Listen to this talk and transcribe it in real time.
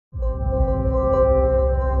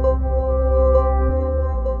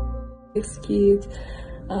next kid.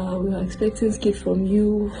 We are expecting skit from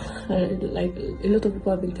you. Like a lot of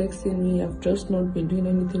people have been texting me. I've just not been doing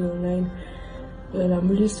anything online. Well, I'm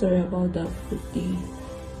really sorry about that. But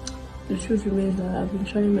the truth remains that I've been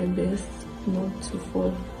trying my best not to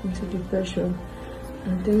fall into depression.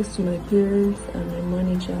 And thanks to my parents and my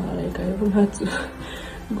manager, like I even had to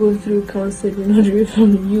go through counseling all the way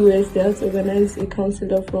from the US. They had to organize a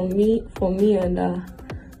counselor for me, and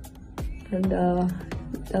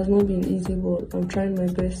it has not been easy, but I'm trying my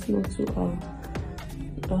best not to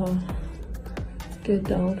get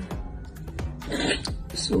down.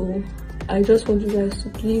 So I just want you guys to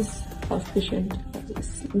please have patience.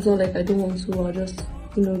 It's not like I don't want to. I just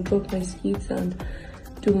drop my skits and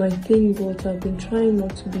do my thing, but I've been trying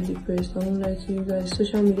not to be depressed. I won't lie to you guys.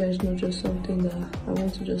 Social media is not just something that I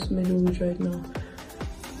want to just meddle with right now.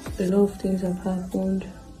 A lot of things have happened.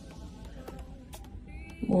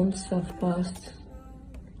 Months have passed.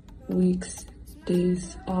 Weeks,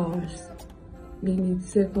 days, hours,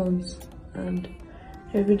 minutes, seconds, and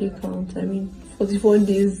every day counts. I mean, 44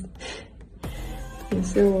 days in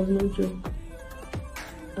cell was no joke.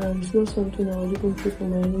 And it's not something I would even put for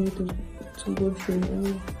my enemy to go through. I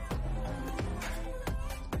mean,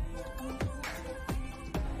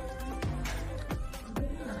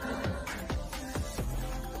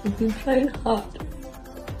 I've been trying hard.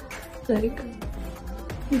 Like,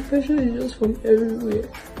 depression is just from everywhere.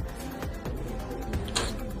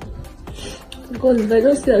 Because if I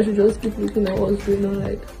just say I should just keep looking at what's going on,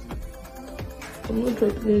 like, I'm not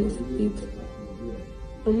dropping any skit.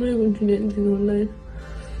 I'm not even doing anything online.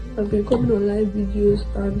 I've been coming on live videos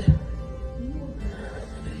and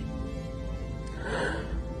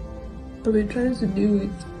I've been trying to deal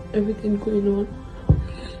with everything going on,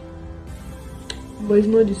 but it's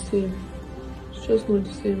not the same. It's just not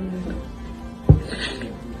the same. Like,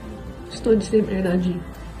 it's not the same energy.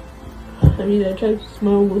 I mean, I try to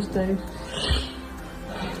smile most times.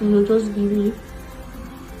 Just give me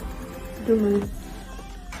do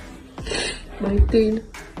my thing,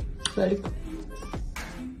 like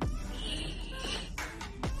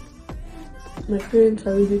my parents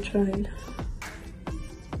are really trying.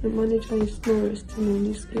 The manager is not resting on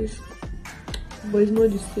this case, but it's not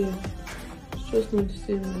the same. It's just not the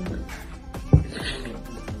same. Like,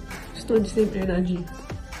 it's not the same energy.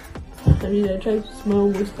 I mean, I try to smile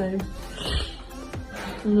most times.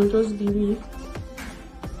 Just give me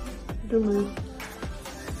do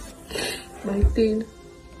my thing,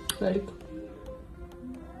 like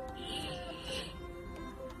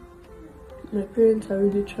my parents are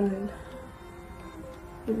really trying.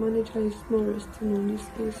 The manager is not resting on this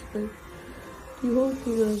case. Like, the whole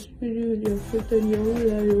thing has really affected your own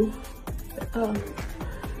life.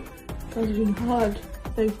 It has been hard.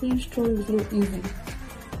 Like, being strong is not easy.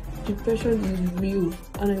 Depression is real,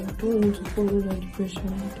 and I don't want to fall under depression.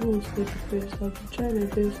 I don't want to get depressed. I've been trying my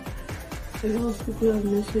best. A lot of people have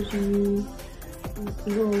messaged me. A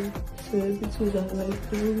lot of celebrities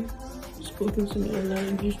have even spoken to me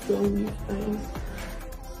online. Be strong, be fine.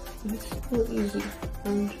 It's not easy,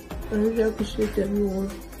 and I really appreciate everyone.